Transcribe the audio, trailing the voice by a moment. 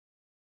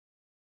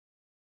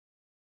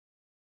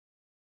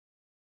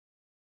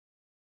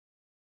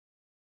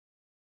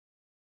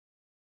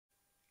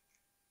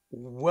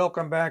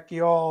Welcome back,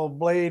 y'all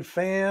blade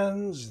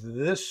fans.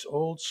 This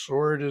old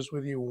sword is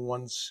with you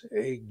once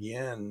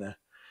again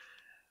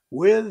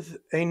with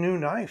a new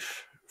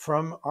knife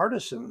from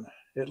Artisan.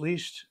 At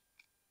least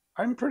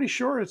I'm pretty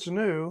sure it's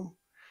new.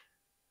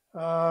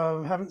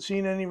 Haven't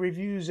seen any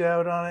reviews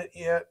out on it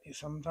yet.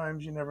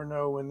 Sometimes you never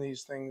know when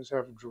these things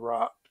have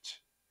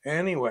dropped.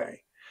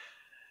 Anyway,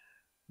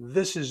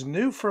 this is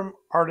new from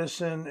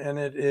Artisan, and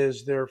it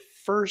is their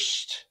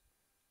first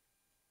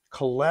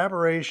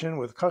collaboration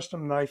with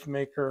custom knife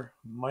maker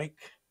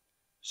Mike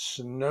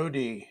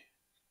Snody.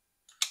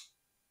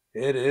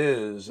 It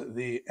is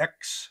the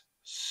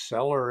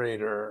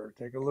Xcellerator.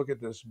 Take a look at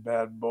this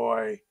bad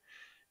boy.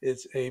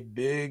 It's a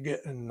big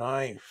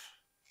knife.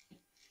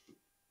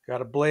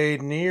 Got a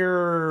blade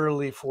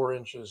nearly 4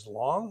 inches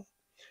long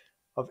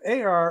of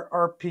AR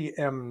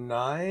RPM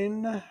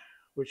 9,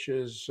 which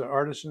is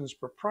Artisan's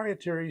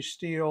proprietary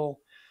steel,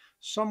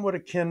 somewhat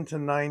akin to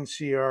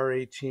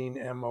 9CR18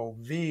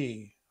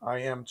 MOV, I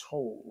am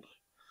told.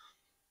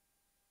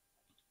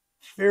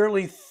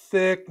 Fairly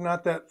thick,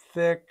 not that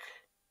thick.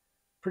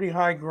 Pretty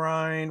high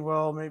grind,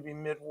 well, maybe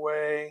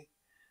midway,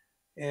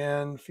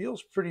 and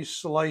feels pretty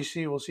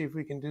slicey. We'll see if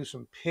we can do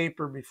some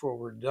paper before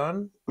we're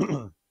done.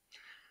 A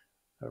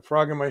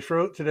frog in my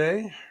throat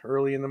today,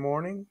 early in the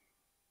morning.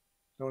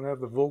 Don't have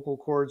the vocal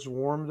cords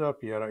warmed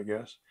up yet, I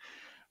guess.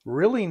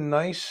 Really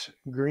nice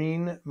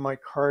green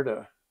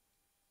micarta.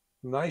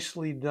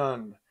 Nicely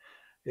done.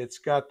 It's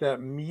got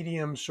that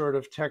medium sort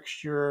of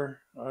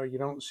texture. You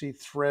don't see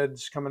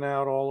threads coming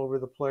out all over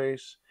the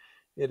place.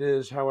 It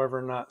is,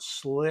 however, not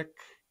slick.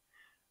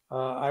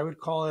 I would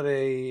call it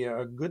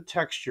a good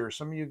texture.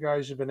 Some of you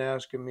guys have been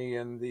asking me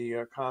in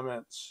the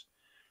comments,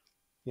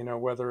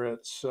 whether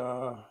it's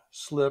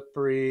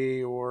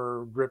slippery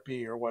or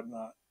grippy or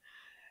whatnot.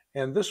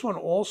 And this one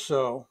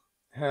also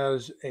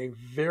has a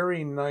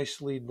very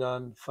nicely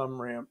done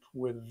thumb ramp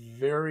with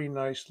very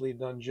nicely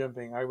done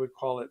jimping. I would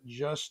call it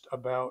just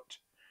about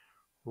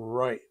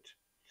right.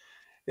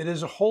 It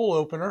is a hole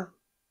opener,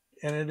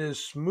 and it is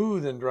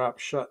smooth and drop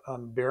shut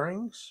on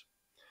bearings.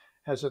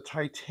 Has a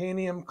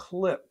titanium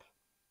clip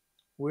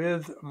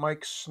with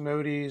Mike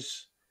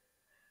Snody's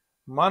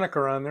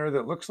moniker on there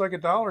that looks like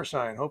a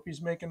 $sign. Hope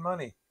he's making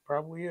money.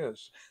 Probably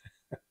is.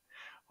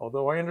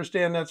 Although I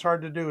understand that's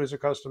hard to do as a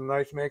custom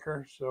knife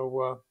maker,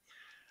 so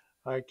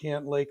I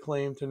can't lay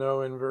claim to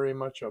knowing very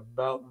much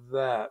about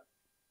that.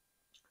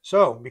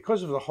 So,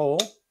 because of the hole,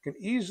 you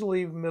can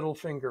easily middle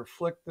finger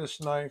flick this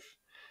knife.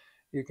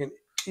 You can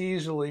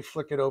easily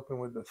flick it open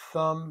with the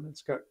thumb.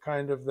 It's got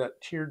kind of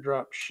that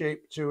teardrop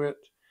shape to it.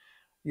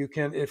 You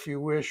can, if you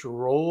wish,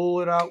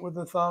 roll it out with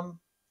the thumb.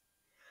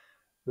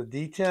 The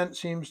detent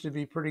seems to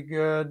be pretty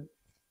good.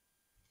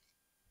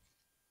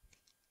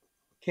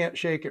 Can't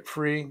shake it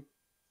free, at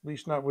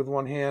least not with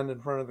one hand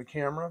in front of the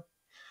camera.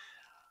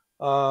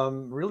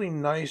 Really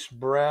nice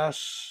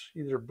brass,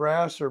 either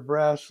brass or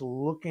brass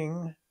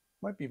looking,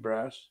 might be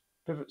brass,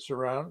 pivots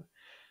around.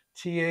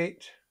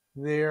 T8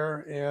 there,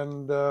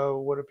 and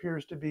what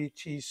appears to be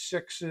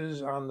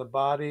T6s on the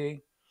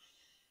body.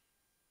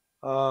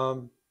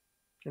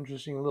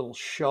 Interesting little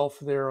shelf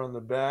there on the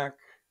back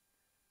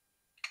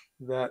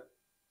that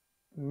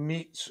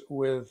meets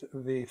with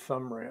the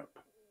thumb ramp.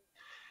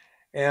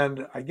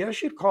 And I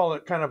guess you'd call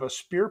it kind of a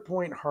spear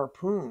point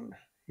harpoon,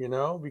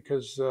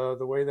 because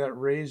the way that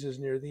raises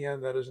near the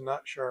end, that is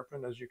not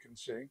sharpened, as you can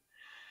see.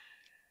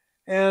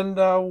 And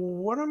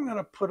what I'm going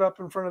to put up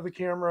in front of the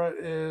camera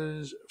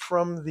is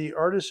from the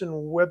Artisan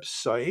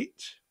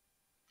website.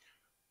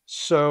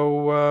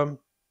 So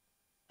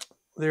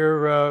there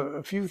are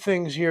a few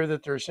things here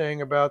that they're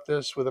saying about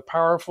this. With a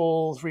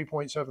powerful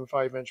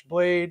 3.75-inch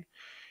blade,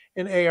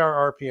 in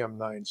AR RPM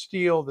 9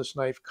 steel, this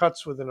knife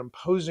cuts with an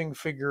imposing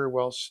figure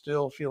while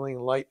still feeling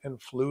light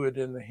and fluid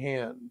in the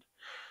hand.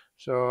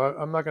 So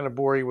I'm not going to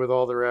bore you with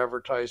all their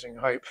advertising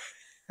hype.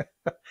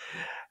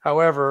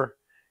 However,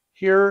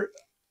 here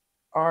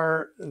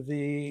are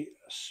the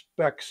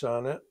specs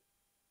on it.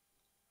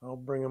 I'll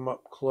bring them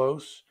up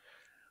close.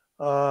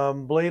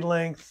 Blade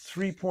length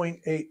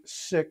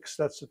 3.86,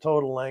 that's the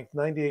total length,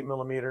 98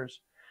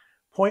 millimeters.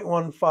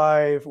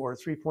 0.15 or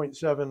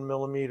 3.7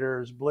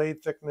 millimeters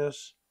blade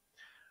thickness.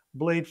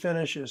 Blade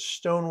finish is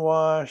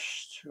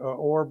stonewashed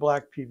or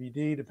black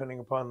PVD, depending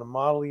upon the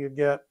model you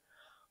get.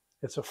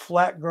 It's a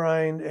flat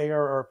grind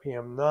AR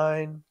RPM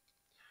 9.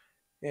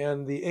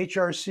 And the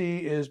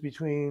HRC is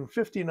between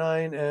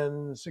 59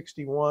 and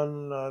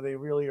 61. They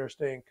really are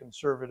staying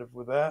conservative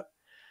with that.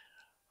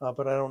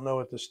 But I don't know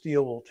what the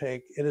steel will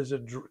take. It is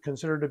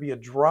considered to be a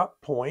drop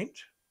point.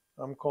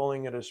 I'm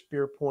calling it a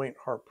spear point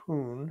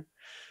harpoon.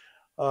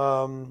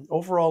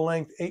 Overall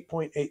length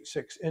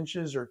 8.86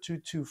 inches or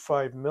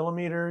 225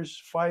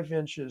 millimeters, 5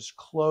 inches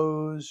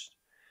closed,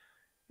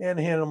 and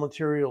handle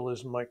material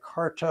is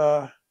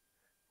micarta,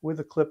 with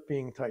the clip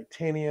being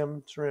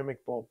titanium,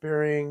 ceramic ball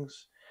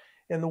bearings,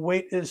 and the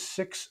weight is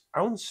 6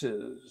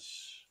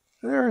 ounces.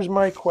 There's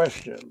my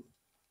question.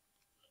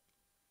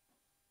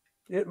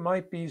 It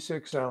might be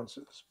 6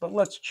 ounces, but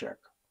let's check.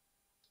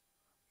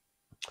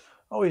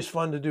 Always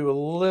fun to do a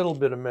little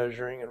bit of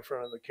measuring in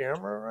front of the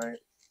camera, right?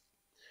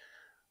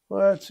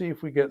 Let's see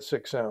if we get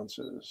 6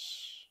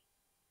 ounces.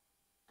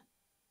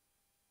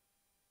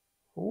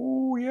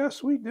 Oh,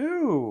 yes, we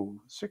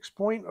do.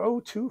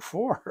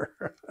 6.024.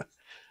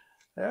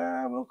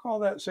 Yeah, we'll call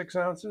that 6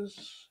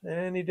 ounces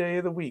any day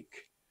of the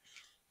week.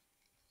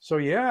 So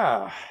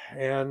yeah,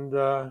 and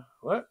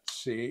let's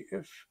see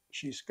if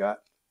she's got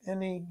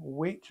any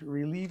weight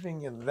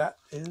relieving, and that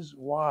is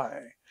why.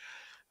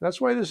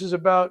 That's why this is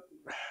about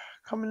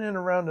coming in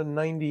around a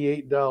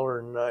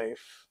 $98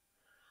 knife.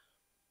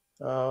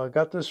 I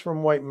got this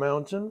from White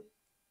Mountain.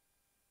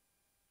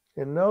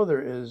 And no,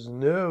 there is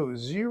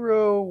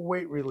zero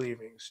weight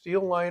relieving.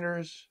 Steel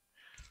liners,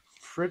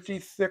 pretty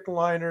thick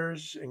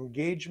liners.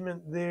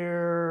 Engagement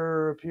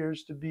there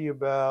appears to be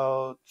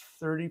about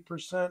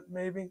 30%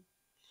 maybe.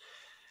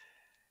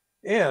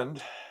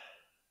 And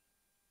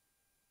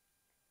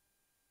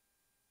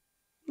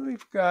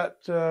we've got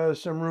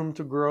some room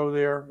to grow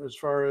there as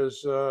far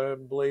as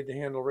blade to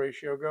handle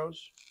ratio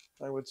goes,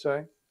 I would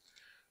say.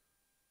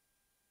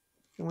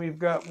 And we've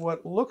got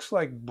what looks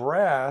like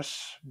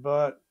brass,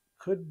 but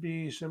could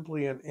be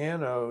simply an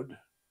anode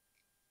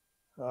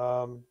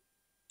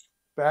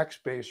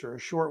backspacer, a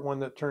short one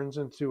that turns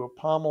into a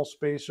pommel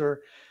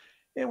spacer.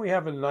 And we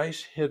have a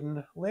nice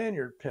hidden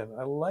lanyard pin.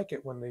 I like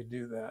it when they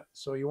do that.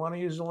 So you want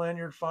to use the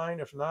lanyard, fine.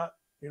 If not,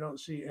 you don't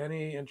see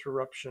any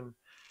interruption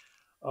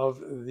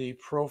of the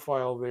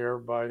profile there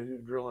by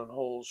drilling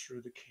holes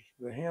through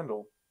the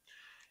handle.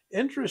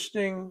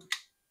 Interesting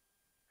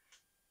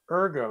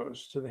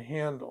ergos to the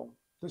handle.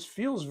 This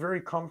feels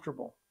very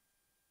comfortable.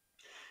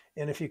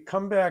 And if you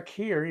come back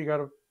here, you got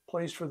a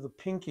place for the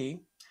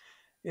pinky.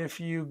 If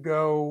you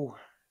go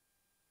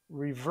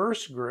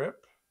reverse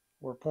grip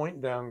or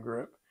point down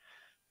grip,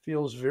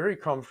 feels very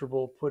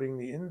comfortable putting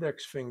the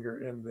index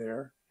finger in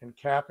there and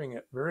capping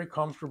it. Very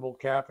comfortable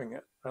capping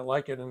it. I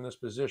like it in this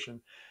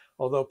position.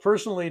 Although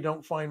personally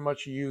don't find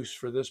much use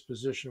for this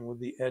position with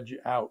the edge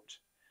out.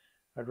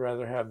 I'd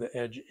rather have the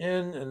edge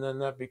in, and then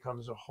that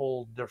becomes a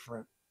whole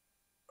different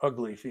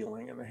ugly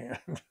feeling in the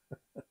hand,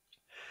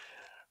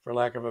 for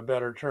lack of a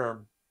better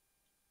term.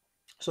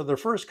 So their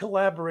first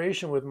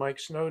collaboration with Mike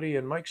Snody,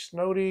 and Mike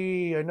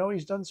Snody, I know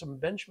he's done some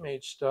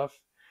Benchmade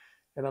stuff,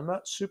 and I'm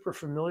not super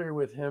familiar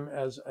with him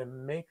as a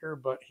maker,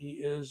 but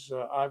he is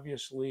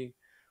obviously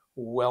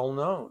well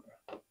known.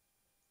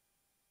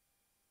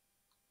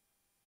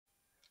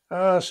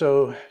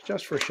 So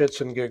just for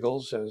shits and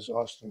giggles, as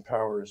Austin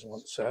Powers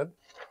once said,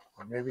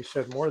 or maybe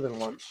said more than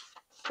once,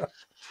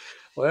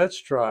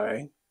 let's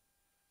try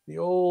the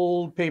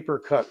old paper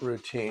cut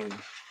routine.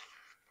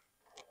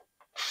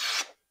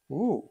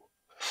 Ooh.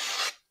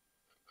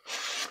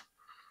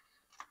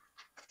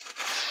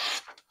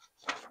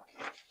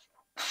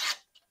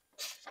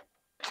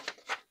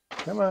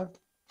 Come on.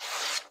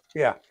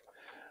 Yeah.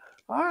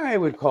 I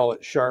would call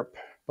it sharp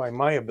by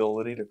my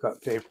ability to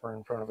cut paper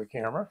in front of a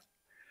camera.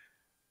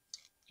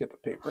 Get the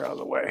paper out of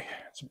the way.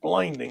 It's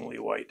blindingly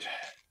white.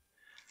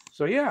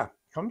 So yeah,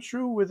 comes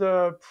through with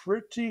a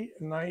pretty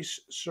nice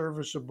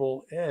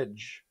serviceable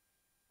edge.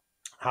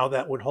 How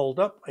that would hold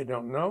up, I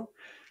don't know.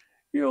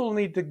 You'll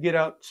need to get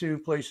out to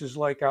places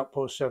like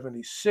Outpost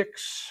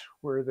 76,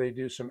 where they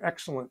do some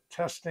excellent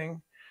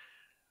testing.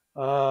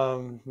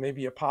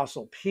 Maybe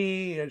Apostle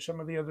P and some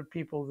of the other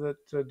people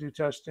that do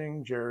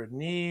testing, Jared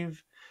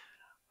Neve,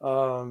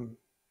 and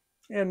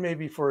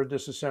maybe for a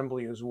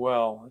disassembly as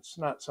well. It's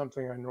not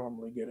something I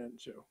normally get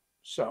into.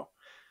 So,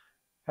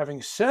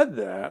 having said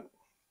that,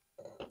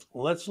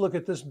 let's look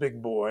at this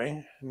big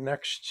boy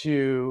next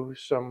to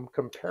some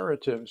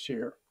comparatives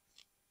here.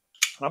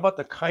 How about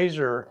the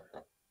Kaiser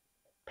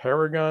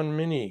Paragon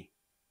Mini,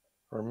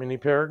 or Mini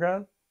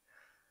Paragon?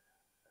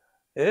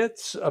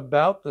 It's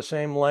about the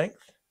same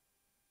length.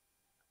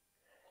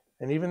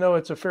 And even though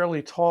it's a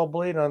fairly tall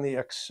blade on the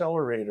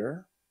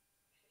Xcellerator,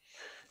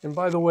 and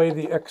by the way,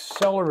 the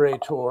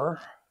Xcellerator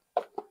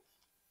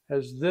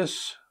has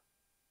this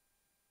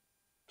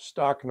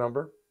stock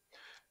number.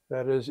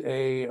 That is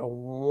a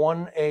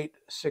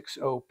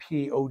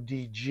 1860P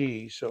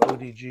ODG, so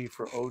ODG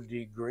for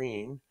OD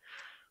green.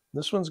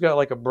 This one's got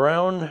like a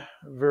brown,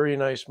 very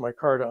nice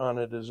micarta on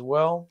it as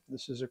well.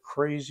 This is a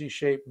crazy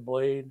shaped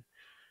blade,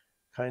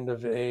 kind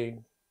of a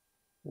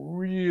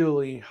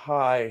really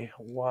high,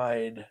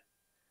 wide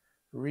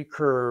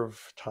recurve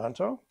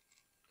tanto.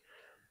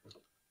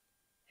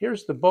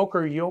 Here's the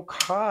Boker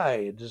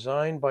Yokai,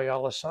 designed by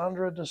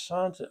Alessandra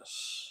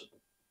DeSantis.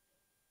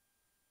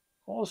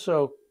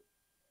 Also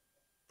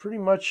pretty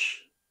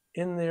much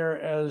in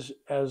there as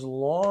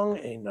long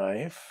a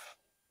knife.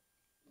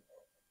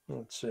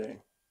 Let's see.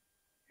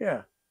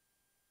 Yeah.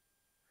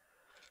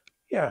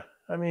 Yeah,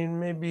 I mean,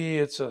 maybe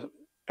it's a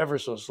ever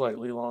so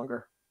slightly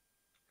longer.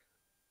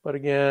 But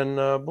again,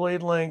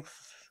 blade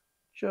length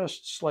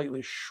just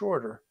slightly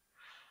shorter.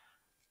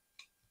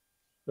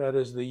 That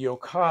is the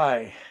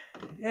Yokai.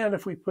 And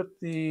if we put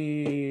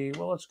the,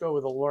 well, let's go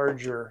with a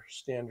larger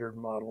standard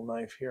model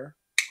knife here.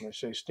 When I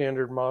say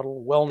standard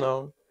model, well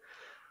known.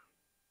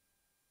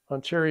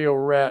 Ontario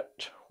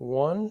Rat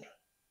 1.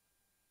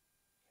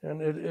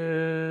 And it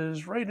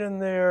is right in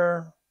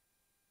there.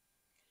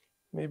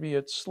 Maybe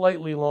it's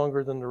slightly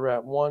longer than the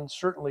Rat 1,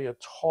 certainly a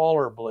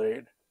taller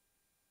blade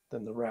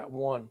than the Rat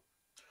 1.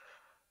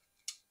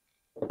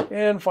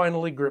 And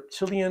finally,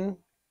 Griptilian.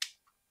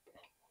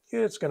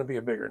 It's going to be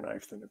a bigger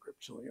knife than the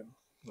Griptilian.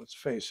 Let's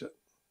face it.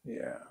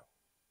 Yeah,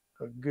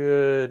 a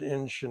good 1.25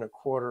 inches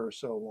or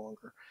so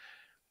longer,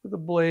 with the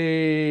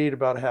blade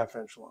about a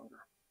 1/2 inch longer.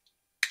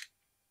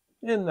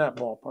 In that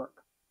ballpark.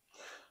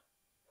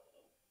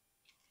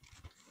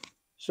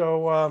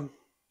 So,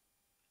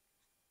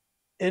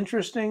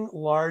 interesting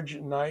large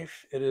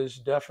knife. It is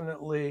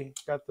definitely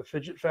got the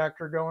fidget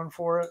factor going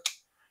for it,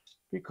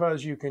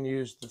 because you can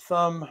use the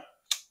thumb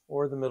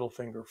or the middle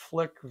finger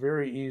flick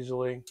very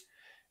easily,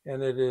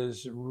 and it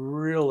is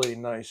really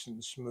nice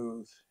and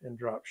smooth and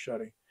drop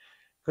shutting.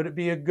 Could it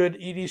be a good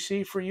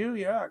EDC for you?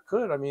 Yeah, it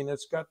could. I mean,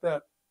 it's got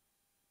that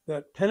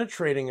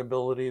penetrating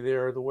ability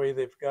there, the way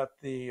they've got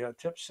the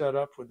tip set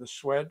up with the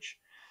swedge,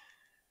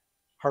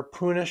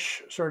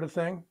 harpoonish sort of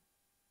thing.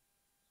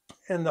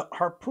 And the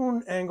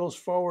harpoon angles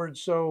forward,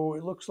 so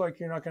it looks like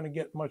you're not going to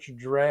get much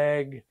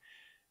drag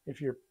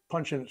if you're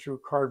punching it through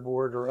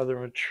cardboard or other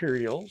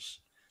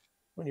materials.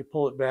 When you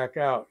pull it back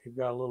out, you've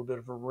got a little bit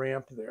of a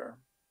ramp there.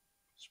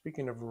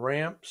 Speaking of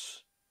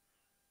ramps,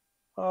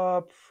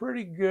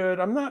 pretty good.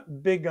 I'm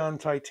not big on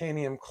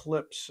titanium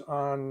clips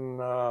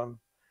on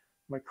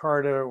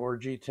Micarta or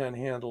G10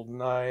 handled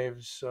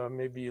knives.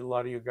 Maybe a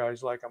lot of you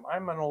guys like them.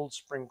 I'm an old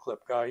spring clip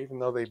guy, even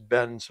though they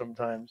bend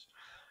sometimes.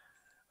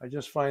 I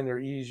just find they're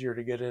easier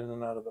to get in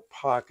and out of the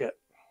pocket.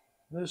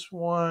 This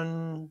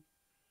one,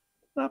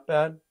 not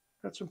bad.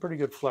 Got some pretty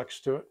good flex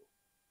to it.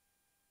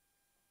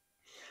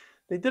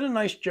 They did a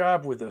nice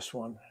job with this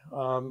one.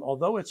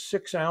 Although it's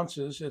 6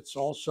 ounces, it's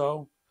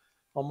also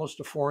almost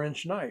a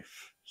 4-inch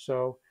knife.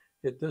 So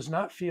it does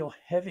not feel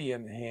heavy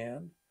in the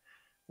hand.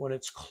 When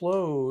it's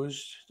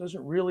closed, it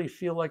doesn't really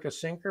feel like a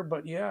sinker,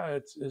 but yeah,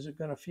 is it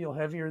going to feel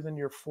heavier than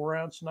your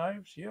 4-ounce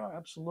knives? Yeah,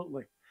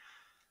 absolutely.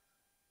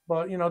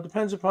 But, you know, it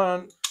depends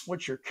upon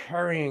what you're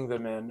carrying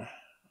them in,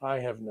 I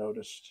have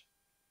noticed.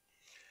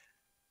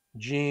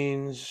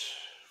 Jeans,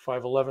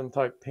 511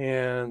 type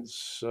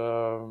pants,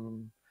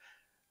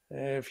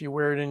 if you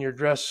wear it in your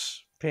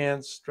dress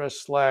pants, dress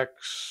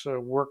slacks,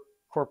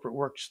 corporate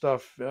work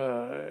stuff,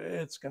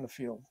 it's going to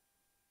feel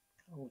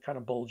kind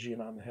of bulgy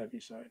and on the heavy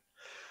side.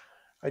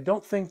 I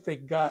don't think they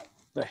got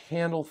the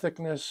handle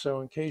thickness,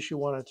 so in case you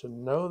wanted to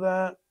know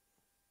that,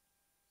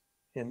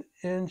 in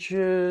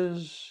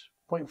inches,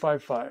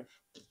 0.55.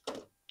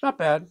 Not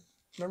bad.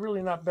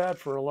 Really not bad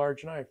for a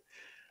large knife.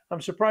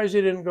 I'm surprised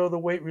they didn't go the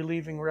weight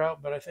relieving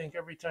route, but I think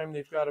every time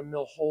they've got to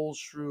mill holes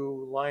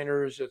through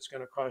liners, it's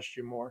going to cost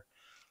you more.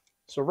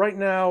 So right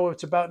now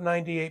it's about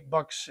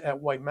 $98 at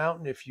White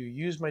Mountain. If you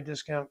use my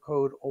discount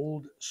code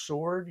Old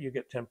Sword, you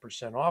get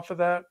 10% off of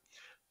that.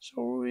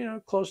 So, you know,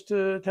 close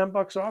to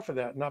 $10 off of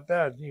that. Not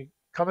bad. You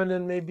coming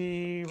in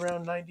maybe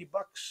around $90,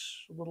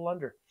 a little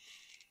under,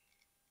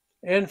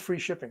 and free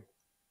shipping.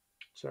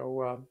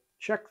 So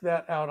check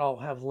that out. I'll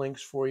have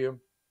links for you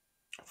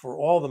for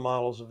all the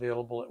models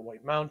available at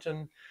White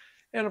Mountain.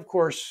 And of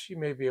course, you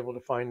may be able to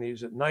find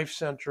these at Knife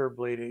Center,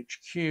 Blade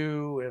HQ,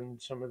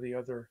 and some of the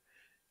other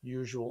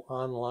usual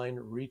online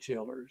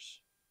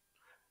retailers.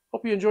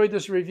 Hope you enjoyed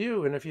this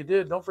review, and if you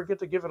did, don't forget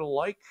to give it a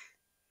like,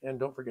 and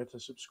don't forget to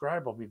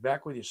subscribe. I'll be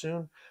back with you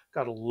soon.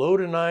 Got a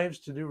load of knives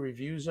to do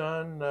reviews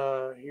on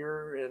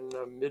here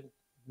in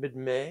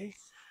mid-May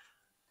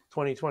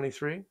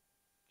 2023.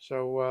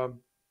 So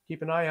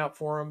keep an eye out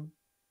for them.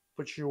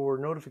 Put your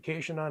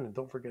notification on, and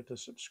don't forget to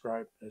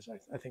subscribe, as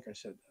I think I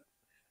said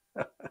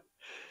that.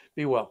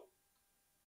 Be well.